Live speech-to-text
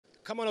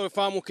Kama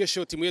unavyofahamu,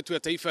 kesho timu yetu ya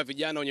taifa ya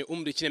vijana wenye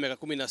umri chini ya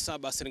miaka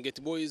 17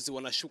 Serengeti Boys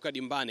wanashuka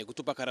dimbani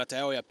kutupa karata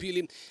yao ya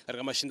pili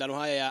katika mashindano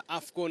haya ya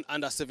AFCON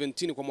Under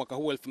 17 kwa mwaka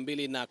huu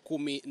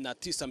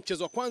 2019.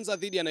 Mchezo wa kwanza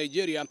dhidi ya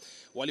Nigeria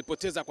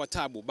walipoteza kwa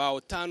tabu bao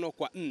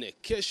 5-4.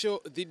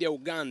 Kesho dhidi ya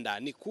Uganda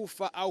ni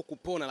kufa au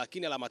kupona,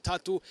 lakini alama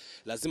 3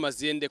 lazima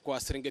ziende kwa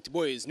Serengeti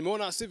Boys.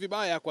 Nimeona si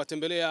vibaya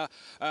kuwatembelea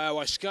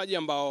washikaji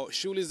ambao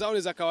shughuli zao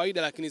ni za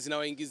kawaida lakini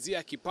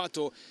zinawaingizia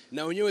kipato,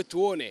 na wenyewe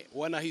tuone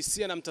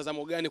wanahisia na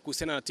mtazamo gani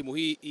kuhusiana na timu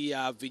hii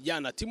ya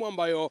vijana, timu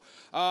ambayo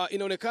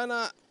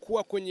inaonekana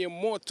kuwa kwenye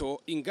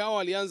moto ingawa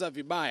walianza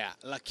vibaya,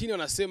 lakini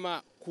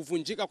wanasema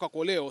kuvunjika kwa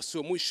koleo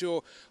sio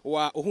mwisho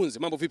wa uhunzi.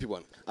 Mambo vipi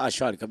bwana?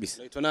 Shwari kabisa.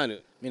 Unaitwa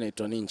nani? Mimi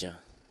naitwa Ninja.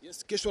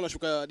 Yes, kesho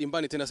wanashuka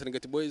dimbani tena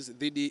Serengeti Boys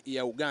dhidi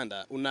ya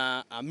Uganda.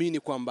 Unaamini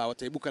kwamba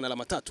wataibuka na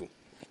alama 3?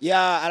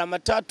 Ya alama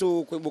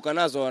 3 kuibuka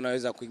nazo,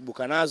 wanaweza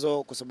kuibuka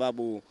nazo kwa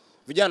sababu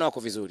vijana wako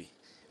vizuri.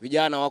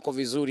 Vijana wako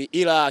vizuri,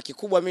 ila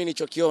kikubwa mimi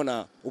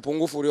nilichokiona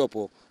upungufu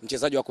uliopo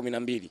mchezaji wa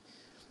 12.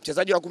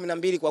 Mchezaji wa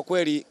 12 kwa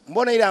kweli,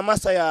 mbona ile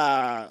hamasa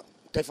ya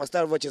Taifa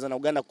Stars waliocheza na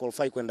Uganda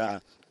qualify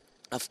kwenda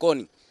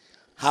AFCON,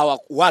 hawa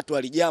watu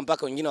walijaa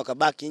mpaka wengine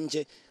wakabaki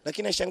nje,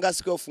 lakini nashangaa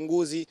siku ya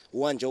ufunguzi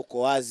uwanja uko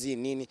wazi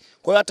nini.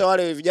 Kwa hiyo hata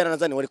wale vijana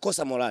nadhani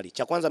walikosa morali.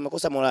 Cha kwanza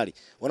wamekosa morali.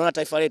 Wanaona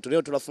taifa letu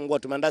leo tunafungua,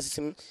 tumeandaa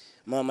sisi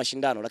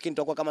mashindano, lakini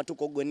tutakuwa kama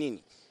tuko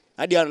ugenini.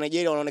 Hadi wa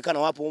Nigeria wanaonekana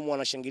wapo humo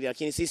wanashangilia,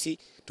 lakini sisi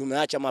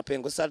tumeacha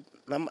mapengo. Sasa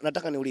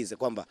nataka niulize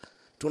kwamba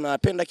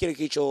tunapenda kile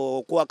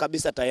kilichokuwa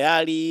kabisa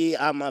tayari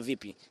ama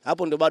vipi?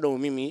 Hapo ndio bado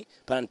mimi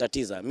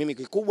pananitatiza. Mimi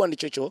kikubwa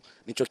ndicho hicho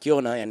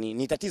nilichokiona, yani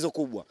ni tatizo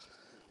kubwa.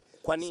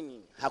 Kwa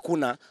nini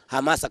hakuna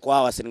hamasa kwa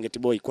hawa Serengeti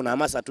Boy? Kuna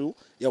hamasa tu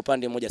ya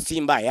upande mmoja,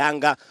 Simba,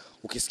 Yanga,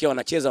 ukisikia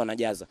wanacheza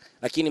wanajaza.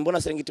 Lakini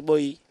mbona Serengeti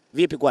Boy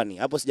vipi kwani?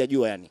 Hapo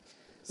sijajua yani.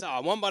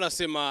 Sawa, Mwamba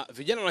anasema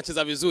vijana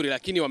wanacheza vizuri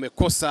lakini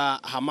wamekosa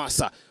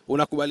hamasa.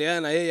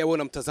 Unakubaliana na yeye au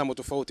una mtazamo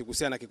tofauti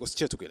kuhusiana na kikosi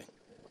chetu kile?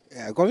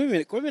 Kwa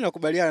mimi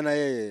nakubaliana na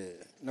yeye.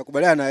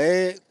 Nakubaliana na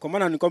yeye kwa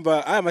maana ni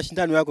kwamba haya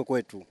mashindano yako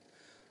kwetu.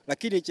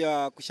 Lakini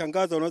cha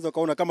kushangaza unaweza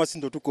kaona kama sisi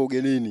ndo tuko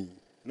ugenini.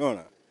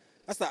 Unaona?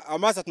 Sasa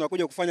hamasa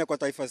tunakuja kufanya kwa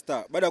Taifa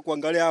Star baada ya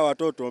kuangalia hawa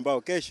watoto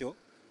ambao kesho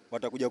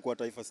watakuja kuwa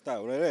Taifa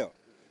Star. Unaelewa?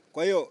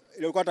 Kwa hiyo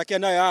ilikuwa natakia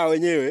naye hawa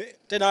wenyewe,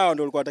 tena hawa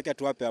ndio walikuwa natakia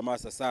tuwape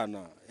hamasa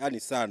sana. Yaani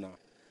sana.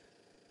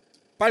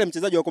 Pale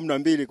mchezaji wa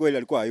 12 kweli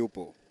alikuwa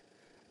hayupo.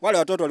 Wale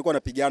watoto walikuwa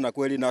wanapigana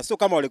kweli, na sio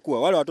kama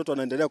walikuwa. Wale watoto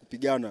wanaendelea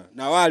kupigana,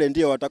 na wale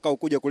ndio watakao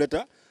kuja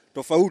kuleta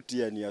tofauti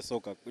yani ya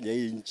soka kwenye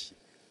hii nchi.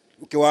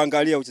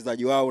 Ukiwaangalia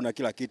uchezaji wao na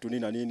kila kitu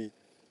nini na nini,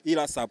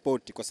 ila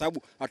support, kwa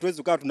sababu hatuwezi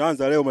kukaa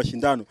tunaanza leo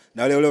mashindano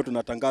na leo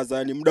tunatangaza,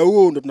 yani muda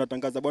huo ndio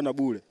tunatangaza bwana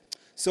bure.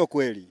 Sio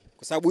kweli.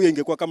 Kwa sababu hiyo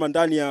ingekuwa kama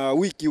ndani ya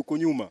wiki huko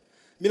nyuma,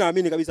 mimi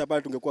naamini kabisa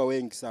pale tungekuwa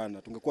wengi sana,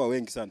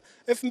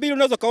 2000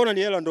 unaweza kaona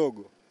ni hela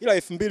ndogo, ila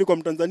 2000 kwa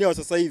Mtanzania wa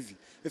sasa hivi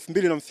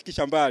 2000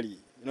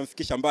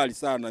 inamfikisha mbali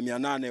sana.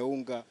 800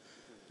 unga,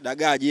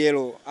 dagaa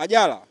jelo,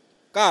 ajala,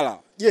 kala.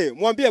 Je,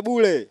 mwambie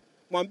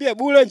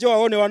bure njoo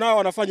waone wanao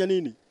wanafanya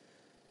nini.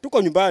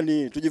 Tuko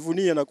nyumbani,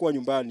 tujivunie na kuwa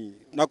nyumbani.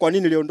 Na kwa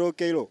nini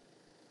liondoke hilo?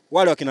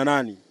 Wale wakina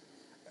nani?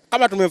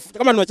 Kama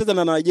tunacheza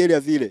na Nigeria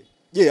vile.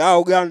 Je,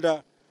 hao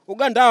Uganda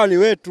hao ni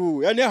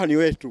wetu. Yaani hao ni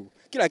wetu.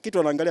 Kila kitu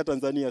wanaangalia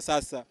Tanzania.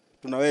 Sasa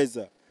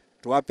tunaweza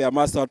tuwape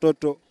hamasa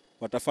watoto,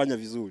 watafanya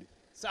vizuri.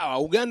 Sawa,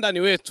 Uganda ni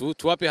wetu,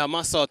 tuwape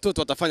hamasa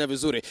watoto, watafanya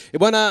vizuri.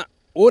 Bwana,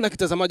 uona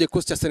kitazamaje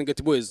kikosi cha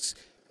Serengeti Boys?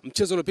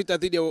 Mchezo uliopita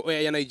dhidi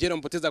ya Nigeria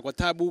mpoteza kwa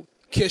tabu,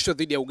 kesho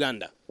dhidi ya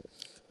Uganda.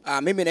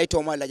 Mimi naitwa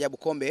Omar Ajabu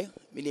Kombe,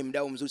 mimi ni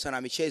mdau mzuri sana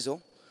wa michezo.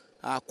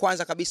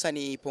 Kwanza kabisa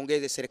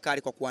nipongeze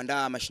serikali kwa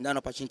kuandaa mashindano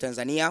hapa nchini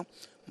Tanzania.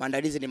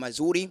 Maandalizi ni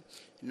mazuri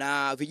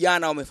na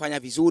vijana wamefanya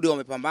vizuri,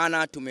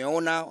 wamepambana,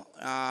 tumeona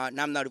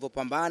namna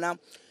walivyopambana.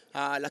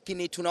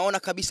 Lakini tunaona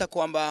kabisa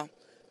kwamba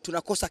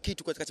tunakosa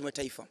kitu katika timu ya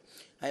taifa.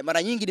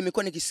 Mara nyingi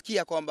nimekuwa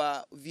nikisikia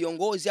kwamba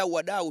viongozi au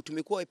wadau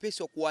tumekuwa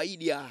wepesi wa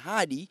kuahidi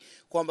ahadi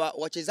kwamba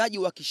wachezaji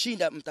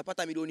wakishinda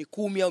mtapata milioni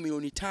 10 au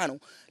milioni 5,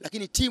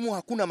 lakini timu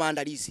hakuna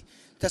maandalizi.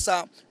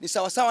 Sasa ni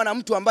sawa na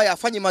mtu ambaye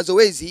afanye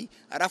mazoezi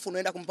alafu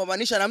unaenda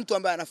kumpambanisha na mtu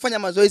ambaye anafanya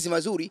mazoezi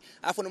mazuri,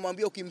 alafu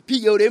unamwambia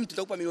ukimpiga yule mtu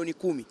utakupa milioni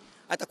 10.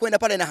 Atakwenda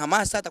pale na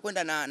hamasa,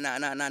 atakwenda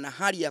na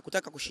hali ya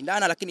kutaka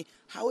kushindana, lakini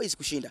hawezi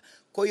kushinda.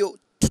 Kwa hiyo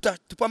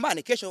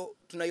tupambane. Kesho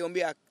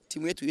tunaiombea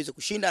timu yetu iweze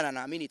kushinda na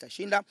naamini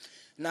itashinda.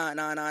 Na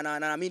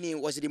naamini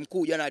waziri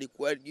mkuu jana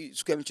alikuwa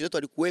siku ya mchezo wetu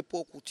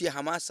alikuwepo kutia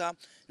hamasa,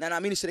 na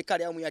naamini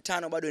serikali ya awamu ya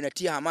 5 bado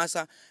inatia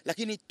hamasa,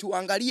 lakini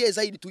tuangalie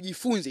zaidi,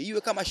 tujifunze,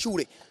 iwe kama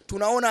shule.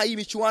 Tunaona hii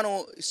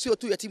michuano sio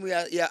tu ya timu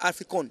ya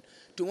AFCON.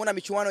 Tumeona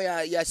michuano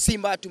ya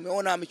Simba,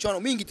 tumeona michuano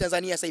mingi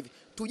Tanzania sasa hivi.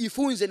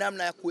 Tujifunze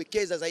namna ya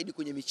kuwekeza zaidi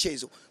kwenye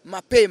michezo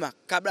mapema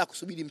kabla ya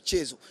kusubiri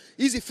mchezo.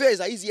 Hizi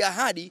fedha, hizi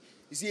ahadi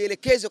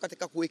zielekezwe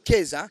katika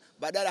kuwekeza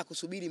badala ya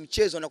kusubiri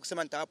mchezo na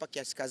kusema nitawapa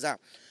kiasi kadhaa.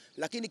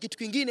 Lakini kitu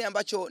kingine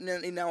ambacho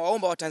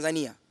ninawaomba wa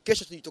Tanzania,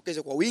 kesho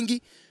tujitokeze kwa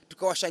wingi,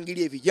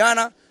 tukawashangilie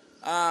vijana.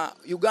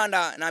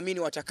 Uganda naamini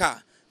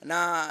watakaa.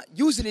 Na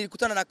juzi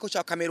nilikutana na kocha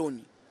wa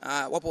Cameroon,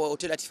 wapo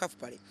hotel Atifafu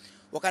pale.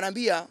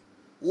 Wakanambia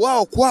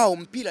wao kwao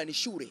mpira ni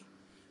shule.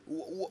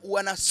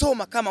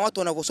 wanasoma kama watu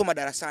wanavyosoma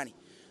darasani.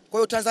 Kwa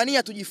hiyo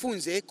Tanzania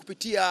tujifunze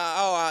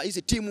kupitia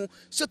hizi timu,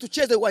 sio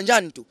tucheze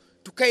uwanjani tu,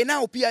 tukae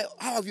nao pia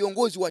hawa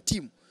viongozi wa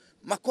timu,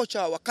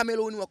 makocha wa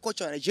Cameroon,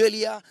 makocha wa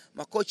Nigeria,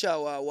 makocha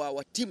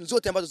wa timu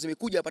zote ambazo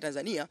zimekuja hapa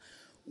Tanzania,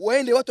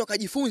 waende watu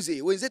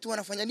wakajifunze wenzetu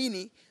wanafanya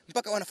nini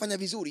mpaka wanafanya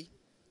vizuri.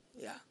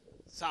 Yeah.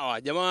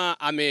 Sawa, jamaa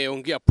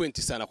ameongea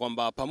pointi sana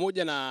kwamba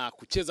pamoja na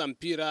kucheza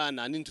mpira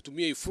na nini,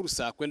 tutumie hii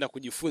fursa kwenda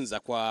kujifunza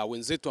kwa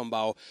wenzetu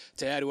ambao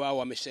tayari wao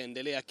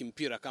wameshaendelea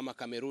kimpira kama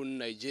Cameroon,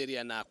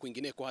 Nigeria na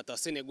kwingineko hata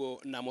Senegal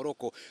na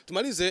Morocco.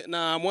 Tumalize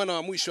na mwana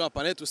wa mwisho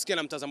hapa, na tusikie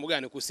na mtazamo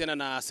gani kuhusiana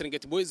na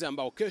Serengeti Boys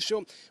ambao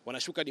kesho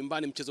wanashuka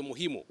dimbani mchezo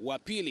muhimu wa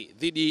pili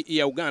dhidi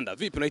ya Uganda.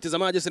 Vipi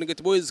unaitazamaje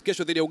Serengeti Boys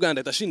kesho dhidi ya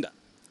Uganda, itashinda?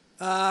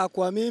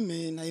 Kwa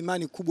mimi na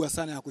imani kubwa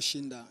sana ya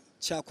kushinda.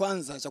 Cha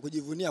kwanza cha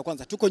kujivunia,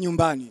 kwanza tuko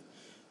nyumbani,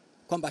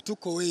 kwamba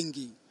tuko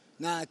wengi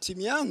na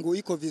timu yangu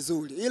iko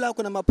vizuri, ila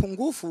kuna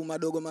mapungufu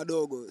madogo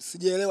madogo,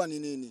 sijaelewa ni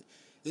nini.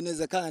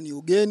 Inawezekana ni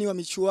ugeni wa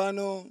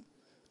michuano,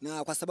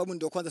 na kwa sababu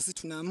ndio kwanza sisi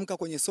tunaamka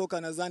kwenye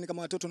soka, nadhani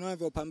kama watoto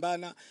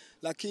wanavyopambana,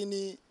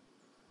 lakini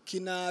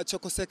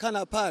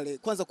kinachokosekana pale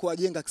kwanza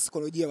kuwajenga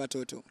kisaikolojia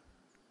watoto,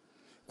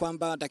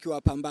 kwamba natakiwa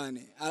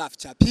wapambane. Alafu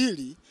cha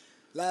pili,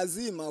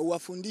 lazima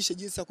uwafundishe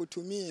jinsi ya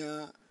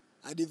kutumia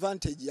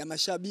advantage ya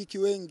mashabiki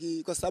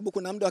wengi, kwa sababu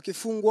kuna muda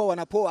wakifungwa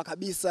wanapoa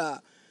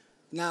kabisa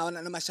na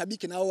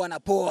mashabiki nao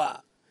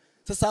wanapoa.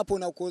 Sasa hapo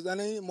unakoza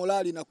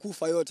morali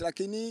inakufa yote,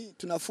 lakini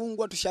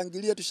tunafungwa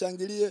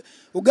tushangilie.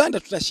 Uganda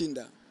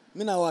tutashinda.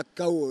 Mimi na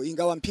uhakika huo,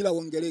 ingawa mpira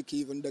uongeleki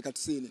hivyo ni dakika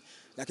 90.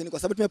 Lakini kwa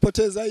sababu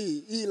tumepoteza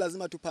hii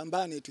lazima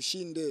tupambane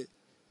tushinde.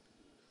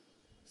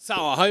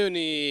 Sawa, hayo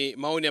ni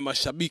maoni ya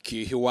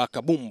mashabiki wa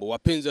kabumbu,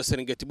 wapenzi wa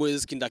Serengeti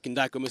Boys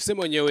kindakindaki.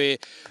 Wamesema wenyewe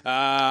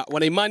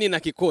wana imani na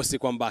kikosi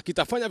kwamba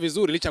kitafanya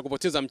vizuri licha ya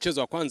kupoteza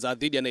mchezo wa kwanza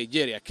dhidi ya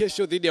Nigeria.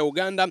 Kesho dhidi ya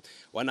Uganda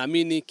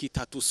wanaamini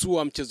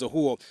kitatusua mchezo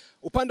huo.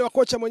 Upande wa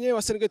kocha mwenyewe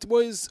wa Serengeti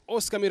Boys,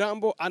 Oscar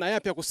Mirambo, ana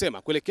yapi ya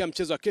kusema kuelekea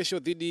mchezo wa kesho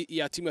dhidi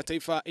ya timu ya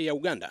taifa ya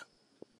Uganda?